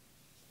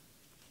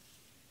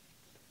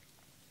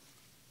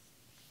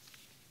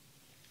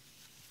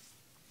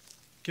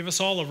 Give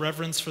us all a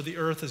reverence for the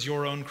earth as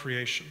your own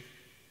creation,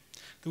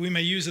 that we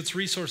may use its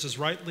resources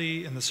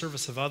rightly in the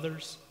service of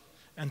others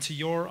and to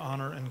your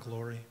honor and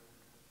glory.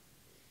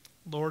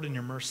 Lord, in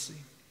your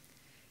mercy.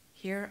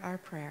 Hear our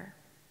prayer.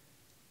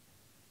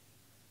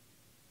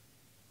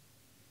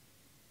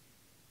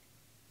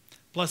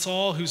 Bless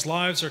all whose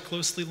lives are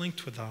closely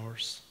linked with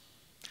ours,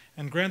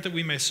 and grant that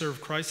we may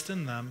serve Christ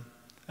in them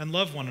and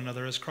love one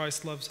another as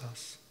Christ loves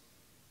us.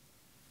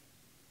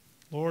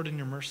 Lord, in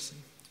your mercy.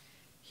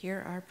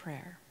 Hear our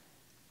prayer.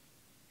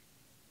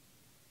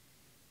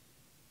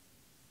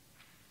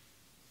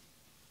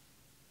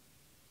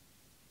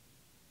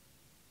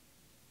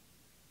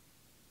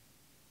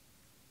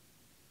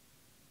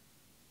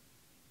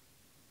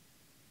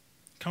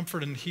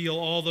 Comfort and heal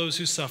all those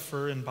who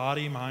suffer in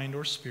body, mind,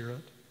 or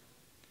spirit.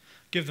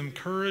 Give them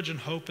courage and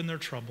hope in their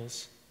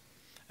troubles,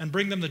 and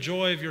bring them the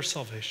joy of your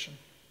salvation.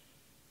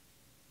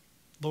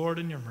 Lord,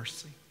 in your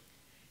mercy,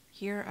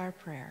 hear our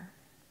prayer.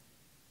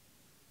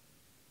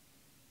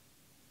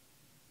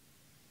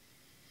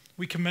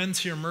 We commend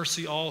to your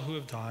mercy all who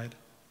have died,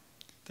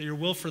 that your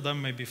will for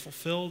them may be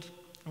fulfilled,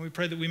 and we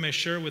pray that we may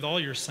share with all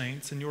your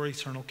saints in your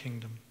eternal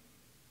kingdom.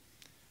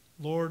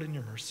 Lord, in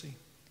your mercy,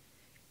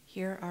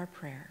 hear our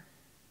prayer.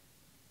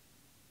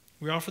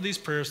 We offer these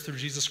prayers through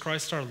Jesus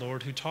Christ our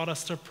Lord, who taught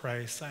us to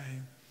pray,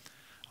 saying,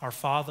 Our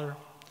Father,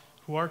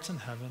 who art in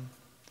heaven,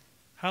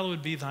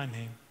 hallowed be thy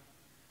name.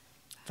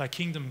 Thy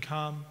kingdom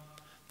come,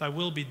 thy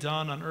will be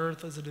done on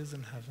earth as it is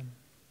in heaven.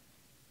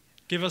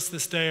 Give us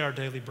this day our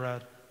daily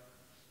bread,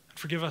 and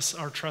forgive us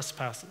our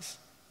trespasses,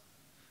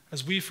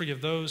 as we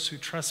forgive those who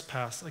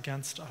trespass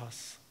against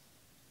us.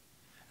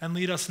 And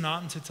lead us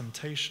not into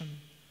temptation,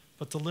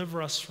 but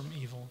deliver us from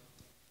evil.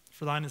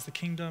 For thine is the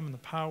kingdom and the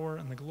power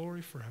and the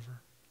glory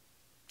forever.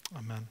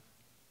 Amen.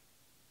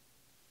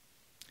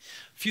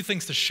 A few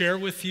things to share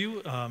with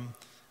you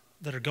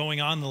that are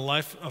going on in the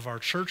life of our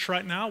church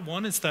right now.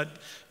 One is that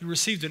you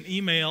received an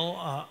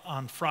email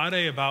on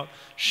Friday about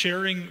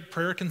sharing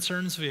prayer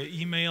concerns via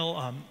email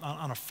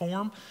on a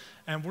form.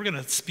 And we're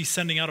going to be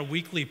sending out a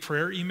weekly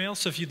prayer email.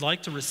 So if you'd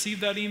like to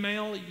receive that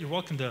email, you're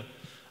welcome to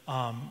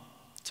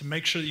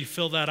make sure that you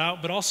fill that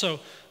out. But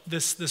also,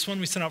 this one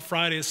we sent out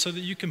Friday is so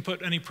that you can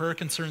put any prayer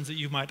concerns that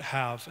you might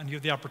have, and you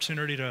have the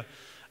opportunity to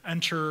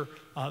enter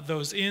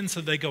those in so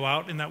they go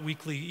out in that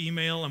weekly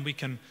email, and we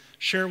can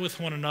share with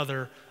one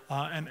another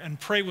and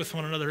pray with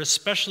one another,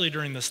 especially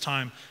during this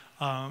time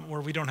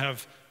where we don't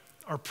have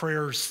our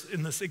prayers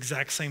in this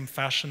exact same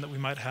fashion that we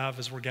might have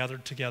as we're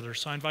gathered together.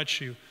 So I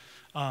invite you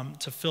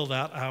to fill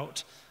that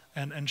out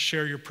and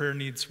share your prayer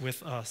needs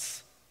with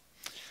us.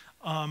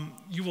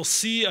 You will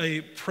see a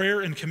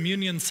prayer and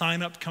communion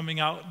sign up coming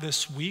out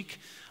this week,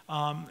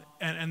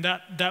 and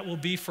that will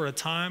be for a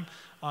time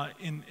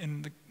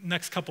in the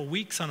next couple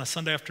weeks on a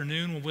Sunday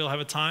afternoon when we'll have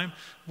a time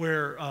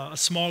where a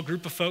small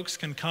group of folks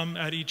can come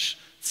at each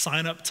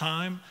sign-up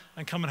time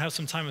and come and have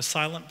some time of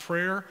silent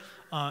prayer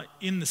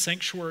in the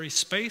sanctuary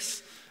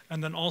space.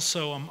 And then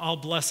also I'll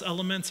bless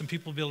elements and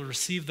people will be able to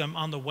receive them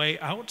on the way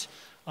out.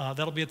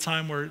 That'll be a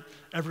time where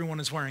everyone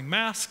is wearing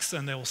masks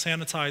and they will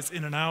sanitize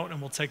in and out, and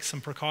we'll take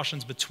some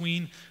precautions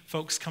between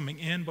folks coming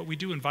in. But we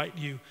do invite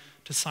you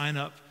to sign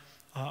up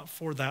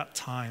for that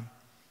time.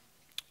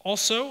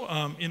 Also,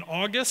 in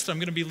August, I'm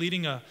going to be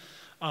leading a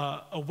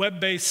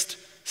web-based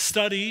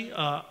study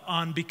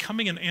on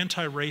becoming an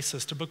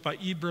anti-racist, a book by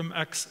Ibram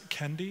X.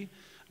 Kendi.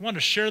 I want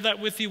to share that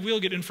with you.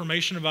 We'll get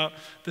information about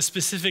the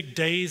specific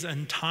days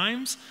and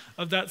times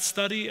of that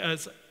study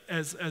as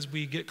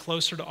we get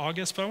closer to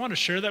August, but I want to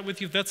share that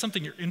with you. If that's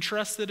something you're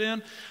interested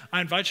in,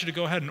 I invite you to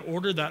go ahead and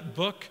order that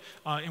book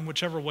in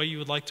whichever way you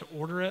would like to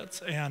order it,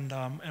 and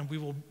we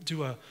will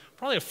do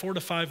probably a 4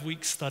 to 5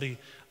 week study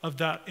of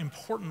that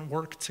important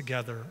work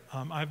together.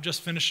 I've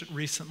just finished it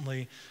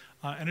recently,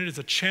 and it is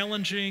a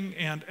challenging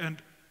and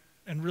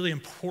really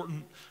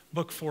important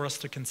book for us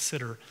to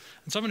consider.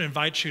 And so I'm going to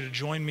invite you to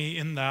join me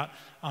in that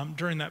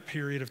during that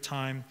period of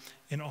time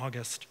in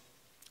August.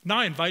 Now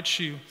I invite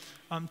you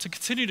to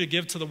continue to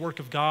give to the work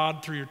of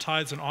God through your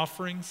tithes and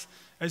offerings.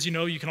 As you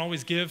know, you can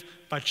always give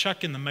by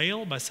check in the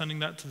mail, by sending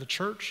that to the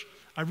church.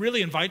 I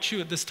really invite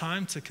you at this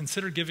time to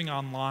consider giving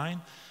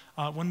online.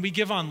 When we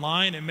give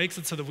online, it makes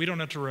it so that we don't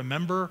have to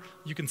remember.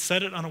 You can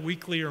set it on a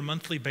weekly or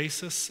monthly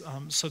basis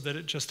so that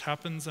it just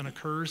happens and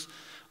occurs,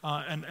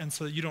 and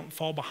so that you don't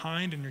fall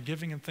behind in your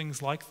giving and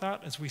things like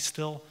that as we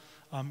still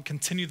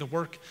continue the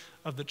work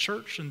of the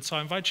church. And so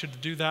I invite you to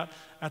do that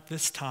at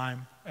this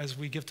time as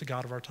we give to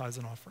God of our tithes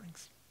and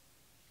offerings.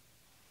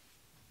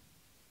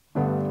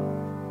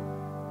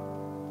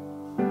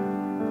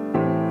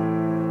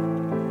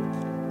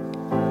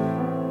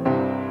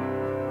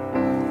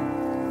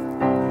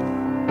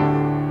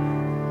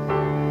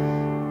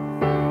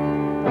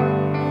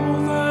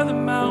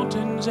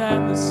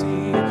 And the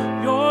sea,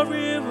 your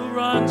river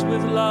runs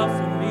with love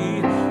for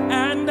me,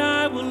 and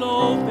I will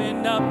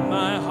open up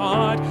my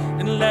heart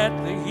and let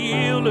the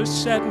healer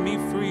set me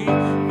free.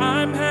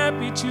 I'm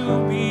happy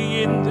to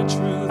be in the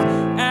truth,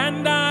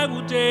 and I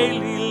will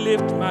daily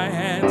lift my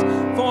hands,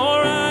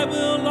 for I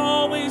will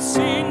always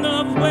sing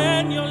of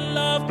when your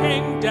love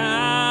came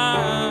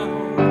down.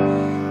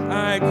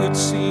 I could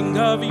sing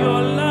of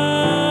your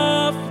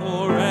love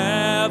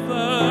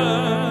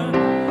forever.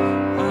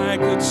 I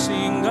could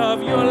sing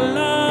of your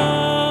love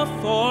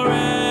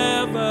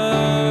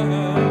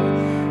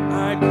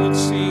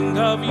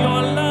of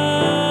your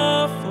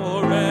love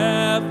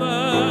forever.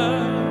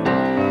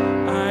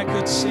 I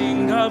could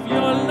sing of your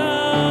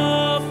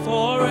love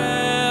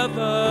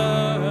forever.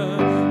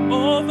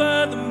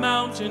 Over the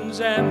mountains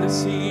and the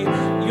sea,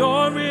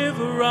 your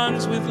river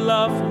runs with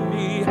love for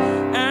me,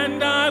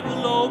 and I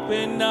will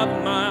open up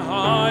my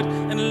heart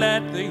and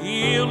let the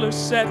healer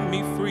set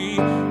me free.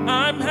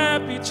 I'm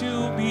happy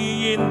to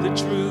be in the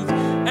truth,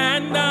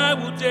 and I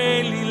will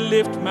daily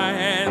lift my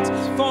hands,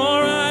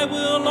 for I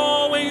will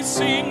only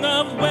sing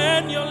of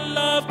when your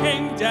love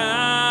came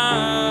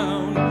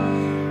down.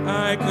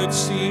 I could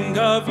sing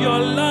of your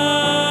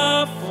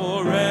love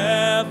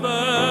forever.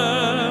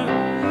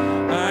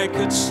 I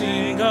could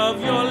sing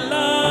of your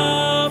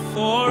love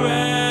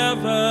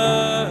forever.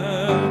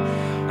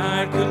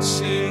 I could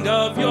sing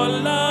of your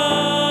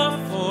love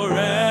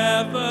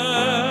forever.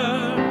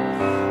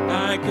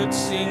 I could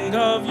sing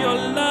of your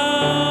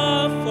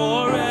love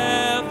forever.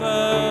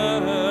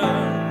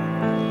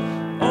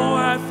 Oh,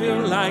 I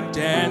feel like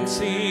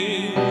dancing.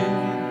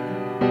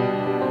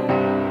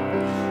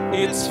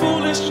 It's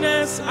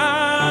foolishness,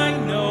 I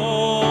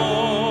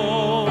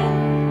know,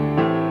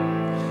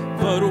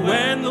 but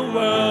when the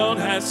world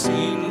has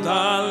seen the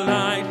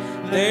light,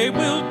 they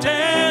will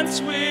dance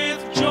with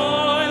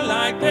joy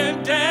like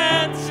they're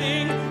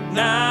dancing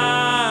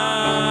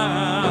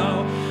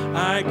now.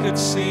 I could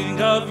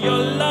sing of your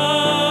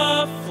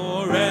love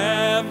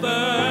forever.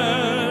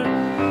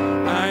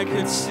 I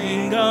could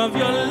sing of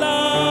your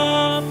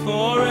love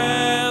forever.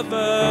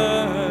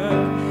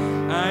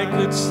 I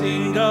could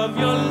sing of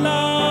your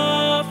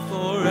love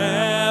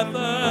forever.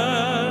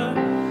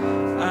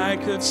 I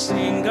could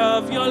sing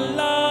of your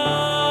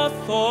love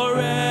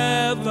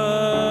forever.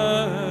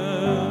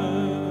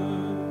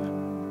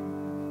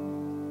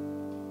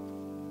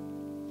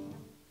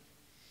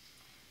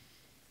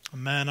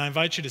 Amen. I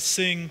invite you to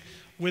sing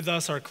with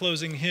us our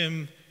closing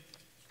hymn,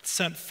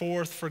 Sent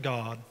Forth for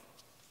God.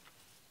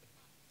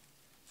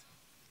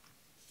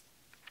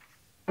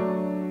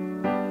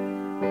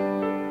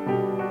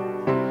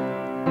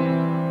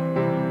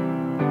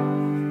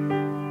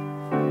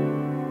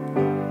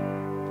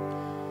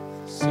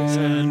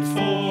 Sent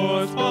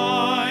forth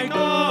by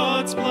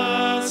God's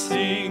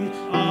blessing,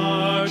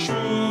 our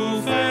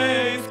true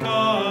faith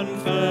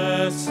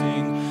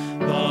confessing,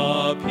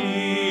 the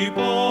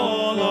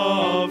people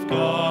of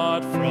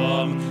God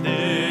from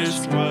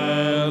this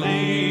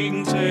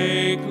dwelling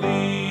take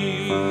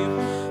leave.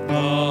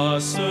 The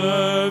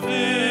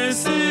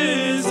service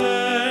is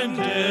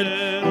ended,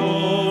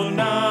 oh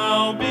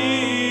now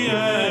be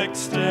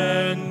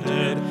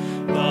extended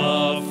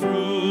the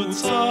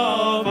fruits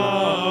of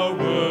our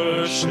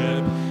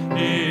worship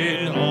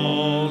in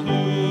all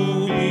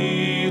who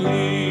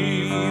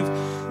believe.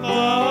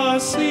 The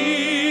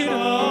seed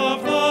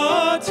of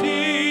the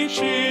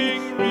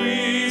teaching,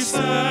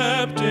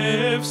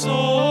 receptive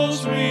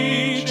souls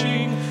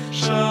reaching,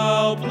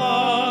 shall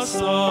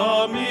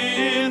blossom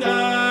in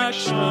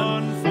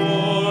action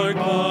for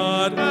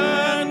God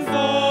and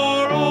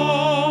for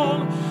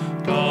all.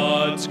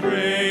 God's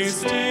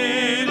grace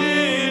did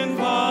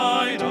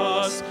invite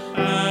us,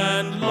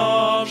 and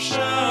love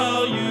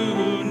shall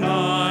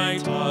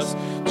unite us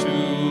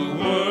to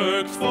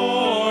work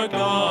for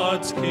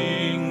God's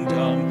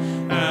kingdom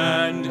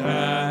and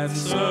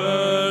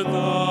answer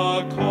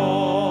the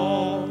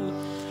call.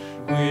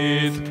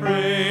 With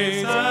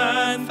praise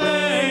and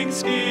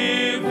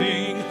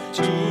thanksgiving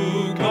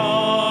to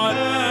God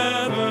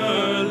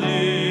ever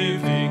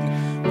living,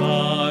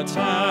 the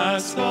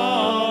task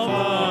of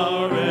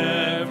our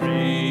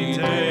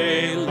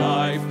everyday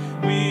life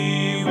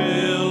we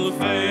will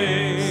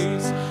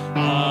face,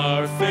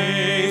 our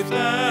faith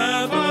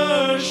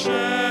ever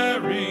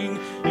sharing,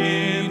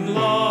 in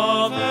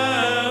love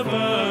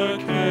ever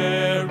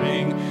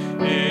caring,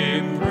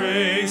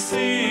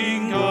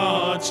 embracing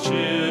God's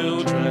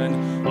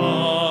children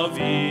of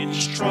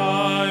each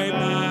tribe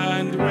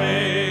and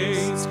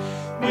race.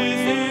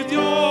 With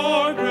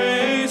your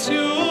grace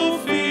you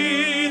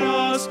feed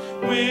us,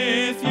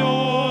 with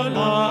your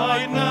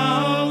light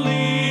now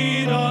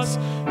lead us,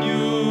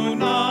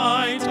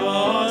 unite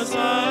us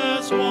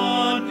as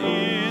one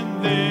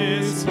in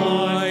this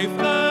life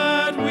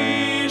that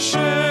we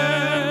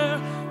share.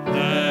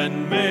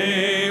 Then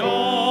may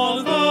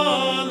all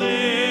the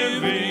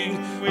living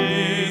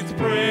with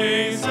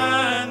praise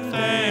and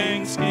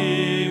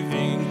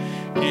thanksgiving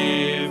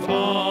give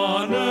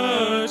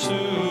honor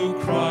to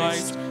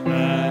Christ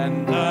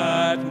and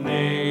that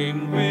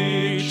name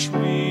which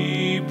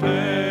we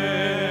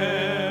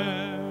bear.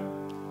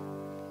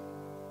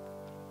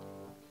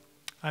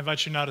 I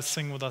invite you now to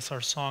sing with us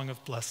our song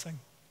of blessing.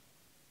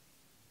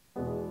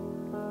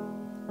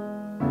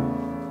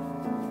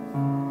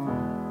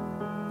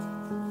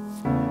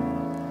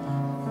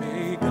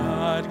 May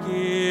God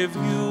give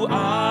you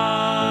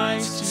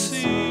eyes to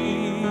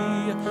see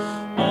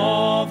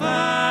all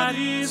that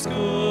is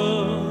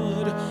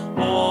good,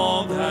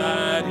 all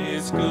that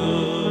is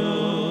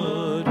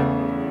good.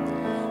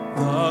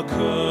 The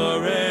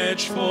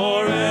courage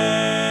for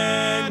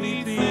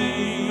anything.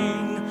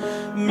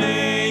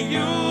 May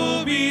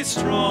you be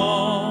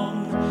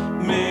strong,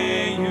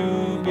 may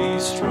you be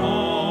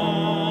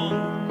strong.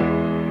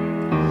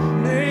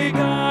 May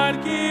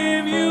God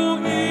give you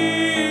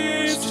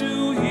ears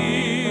to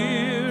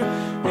hear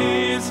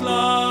His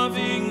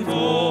loving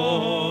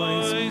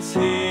voice,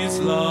 His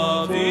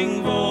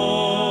loving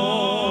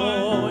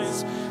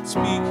voice,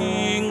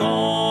 speaking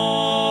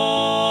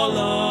all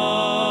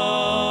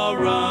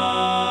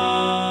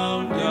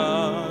around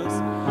us,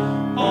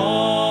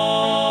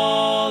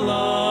 all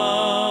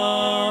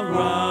around.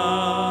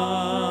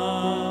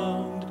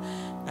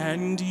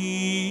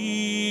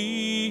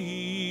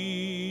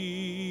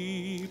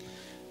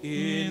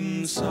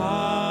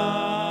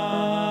 inside.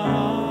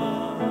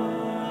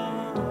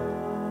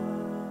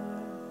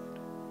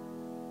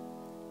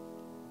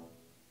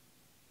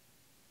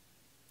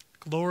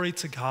 Glory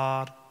to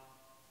God,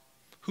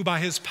 who by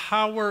his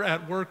power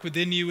at work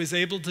within you is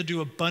able to do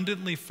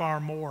abundantly far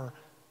more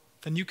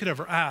than you could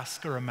ever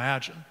ask or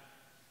imagine.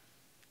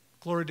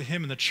 Glory to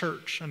him in the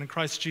church and in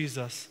Christ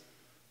Jesus,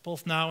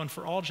 both now and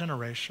for all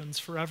generations,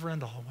 forever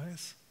and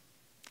always.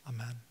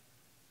 Amen.